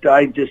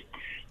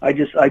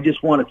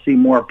just want to see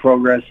more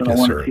progress, and yes, I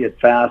want to see it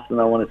fast,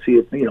 and I want to see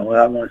it. You know,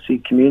 I want to see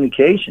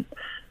communication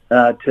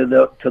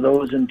to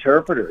those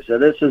interpreters. So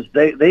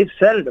they've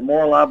set it a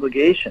moral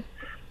obligation,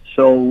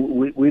 so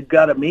we've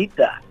got to meet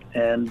that.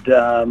 And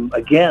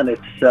again,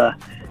 it's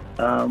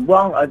I'm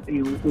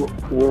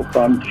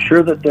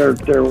sure that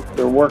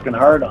they're working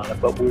hard on it,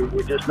 but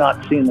we're just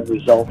not seeing the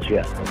results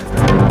yet.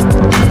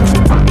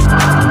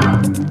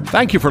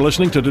 Thank you for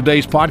listening to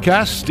today's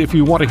podcast. If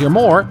you want to hear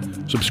more,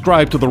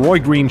 subscribe to The Roy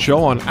Green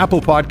Show on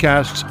Apple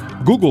Podcasts,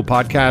 Google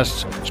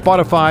Podcasts,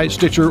 Spotify,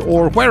 Stitcher,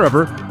 or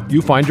wherever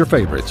you find your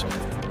favorites.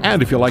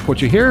 And if you like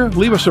what you hear,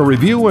 leave us a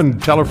review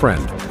and tell a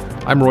friend.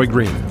 I'm Roy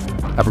Green.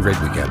 Have a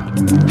great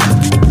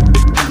weekend.